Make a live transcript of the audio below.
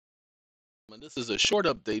And this is a short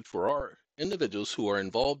update for our individuals who are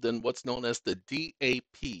involved in what's known as the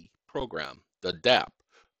D.A.P program, the D.A.P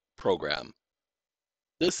program.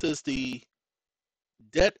 This is the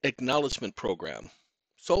debt acknowledgement program.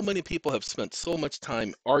 So many people have spent so much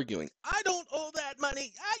time arguing, I don't owe that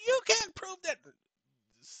money. You can't prove that.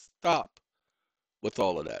 Stop with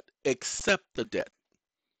all of that. Accept the debt.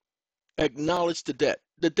 Acknowledge the debt.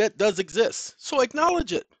 The debt does exist, so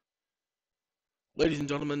acknowledge it. Ladies and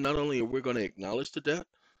gentlemen, not only are we going to acknowledge the debt,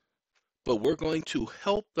 but we're going to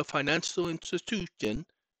help the financial institution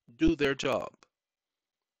do their job.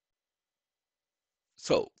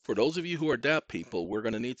 So, for those of you who are D.A.P people, we're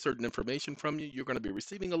going to need certain information from you. You're going to be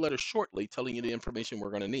receiving a letter shortly telling you the information we're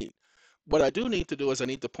going to need. What I do need to do is I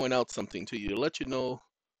need to point out something to you to let you know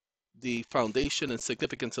the foundation and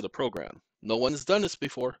significance of the program. No one's done this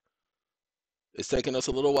before. It's taken us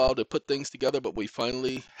a little while to put things together, but we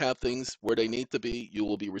finally have things where they need to be. You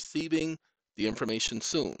will be receiving the information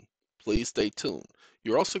soon. Please stay tuned.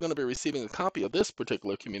 You're also going to be receiving a copy of this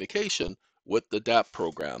particular communication with the D.A.P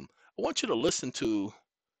program. I want you to listen to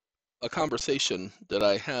a conversation that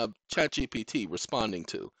I have ChatGPT responding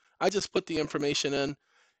to. I just put the information in,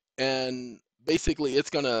 and basically it's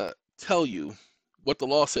going to tell you what the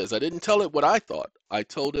law says. I didn't tell it what I thought. I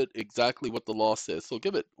told it exactly what the law says. So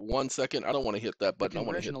give it 1 second. I don't want to hit that button. I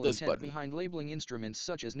want to hit this button. Behind labeling instruments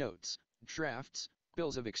such as notes, drafts,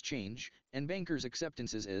 bills of exchange, and bankers'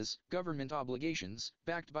 acceptances is government obligations,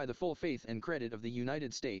 backed by the full faith and credit of the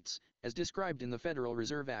United States, as described in the Federal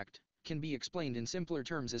Reserve Act, can be explained in simpler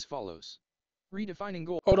terms as follows. Redefining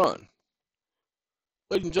goal. Hold on.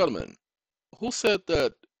 Ladies and gentlemen, who said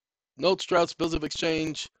that notes, drafts, bills of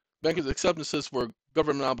exchange, bankers' acceptances were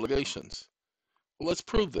government obligations? Well, let's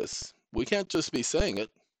prove this. We can't just be saying it.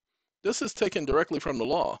 This is taken directly from the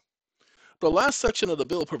law. The last section of the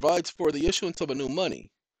bill provides for the issuance of a new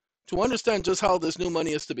money. To understand just how this new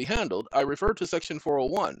money is to be handled, I refer to Section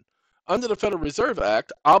 401. Under the Federal Reserve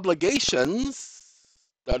Act, obligations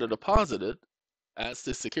that are deposited as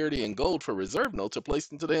the security in gold for reserve notes are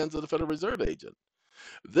placed into the hands of the Federal Reserve agent.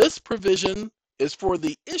 This provision is for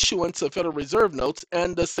the issuance of Federal Reserve notes,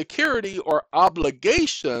 and the security or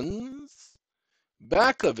obligations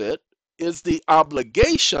back of it is the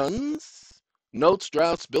obligations, notes,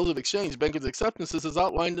 drafts, bills of exchange, bankers' acceptances as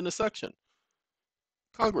outlined in the section.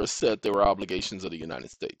 Congress said there were obligations of the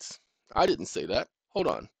United States. I didn't say that. Hold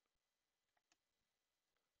on.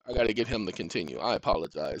 I got to get him to continue. I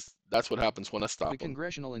apologize. That's what happens when I stop him. The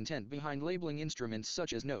congressional intent behind labeling instruments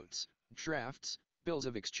such as notes, drafts, bills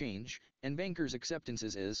of exchange, and bankers'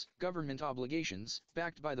 acceptances is government obligations,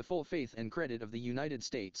 backed by the full faith and credit of the United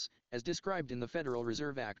States, as described in the Federal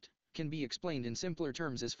Reserve Act, can be explained in simpler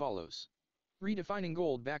terms as follows. Redefining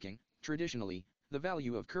gold backing. Traditionally, the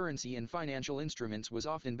value of currency and financial instruments was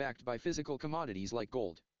often backed by physical commodities like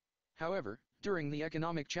gold. However, during the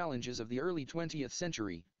economic challenges of the early 20th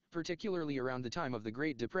century, particularly around the time of the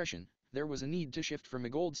Great Depression, there was a need to shift from a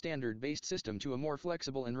gold standard-based system to a more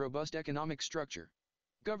flexible and robust economic structure.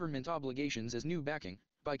 Government obligations as new backing.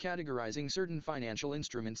 By categorizing certain financial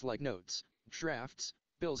instruments like notes, drafts,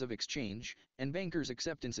 bills of exchange, and bankers'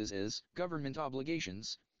 acceptances as government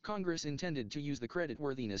obligations, Congress intended to use the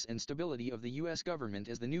creditworthiness and stability of the U.S. government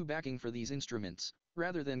as the new backing for these instruments,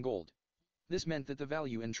 rather than gold. This meant that the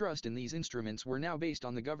value and trust in these instruments were now based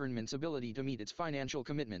on the government's ability to meet its financial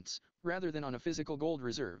commitments, rather than on a physical gold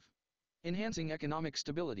reserve. Enhancing economic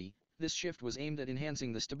stability. This shift was aimed at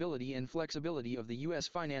enhancing the stability and flexibility of the U.S.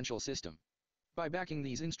 financial system. By backing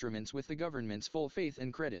these instruments with the government's full faith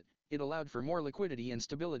and credit, it allowed for more liquidity and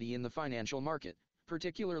stability in the financial market,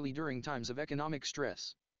 particularly during times of economic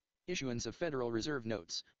stress. Issuance of Federal Reserve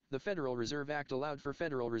notes. The Federal Reserve Act allowed for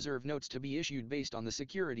Federal Reserve notes to be issued based on the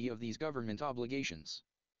security of these government obligations.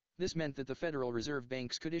 This meant that the Federal Reserve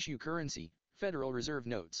banks could issue currency, Federal Reserve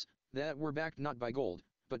notes, that were backed not by gold,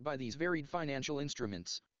 but by these varied financial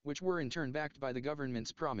instruments, which were in turn backed by the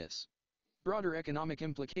government's promise. Broader economic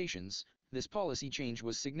implications. This policy change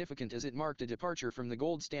was significant as it marked a departure from the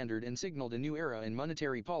gold standard and signaled a new era in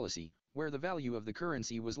monetary policy, where the value of the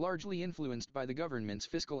currency was largely influenced by the government's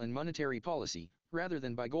fiscal and monetary policy, rather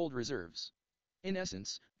than by gold reserves. In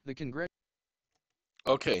essence, the Congress...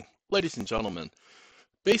 Okay, ladies and gentlemen,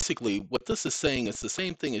 basically what this is saying is the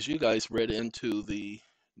same thing as you guys read into the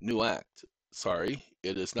new act. Sorry,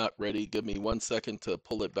 it is not ready. Give me 1 second to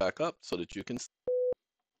pull it back up so that you can...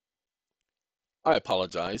 I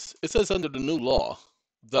apologize. It says under the new law,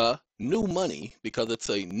 the new money, because it's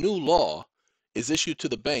a new law, is issued to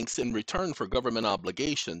the banks in return for government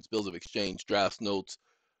obligations, bills of exchange, drafts, notes,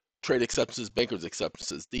 trade acceptances, bankers'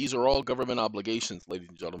 acceptances. These are all government obligations, ladies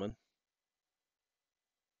and gentlemen.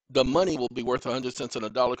 the money will be worth 100 cents on a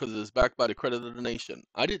dollar because it is backed by the credit of the nation.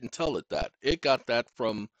 I didn't tell it that. It got that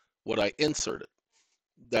from what I inserted,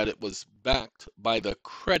 that it was backed by the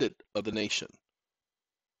credit of the nation,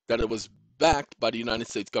 that it was backed by the United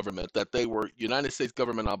States government, that they were United States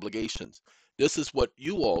government obligations. This is what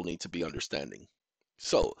you all need to be understanding.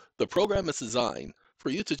 So the program is designed for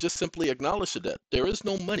you to just simply acknowledge the debt. There is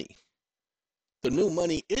no money. The new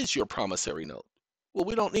money is your promissory note. Well,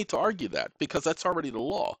 we don't need to argue that because that's already the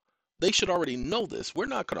law. They should already know this. We're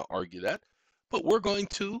not going to argue that, but we're going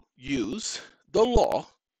to use the law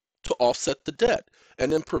to offset the debt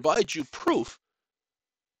and then provide you proof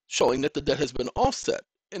showing that the debt has been offset.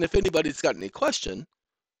 And if anybody's got any question,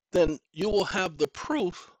 then you will have the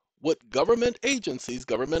proof with government agencies,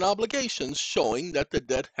 government obligations showing that the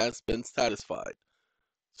debt has been satisfied.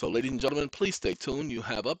 So, ladies and gentlemen, please stay tuned. You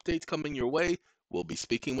have updates coming your way. We'll be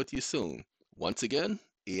speaking with you soon. Once again,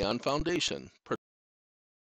 EeoN Foundation.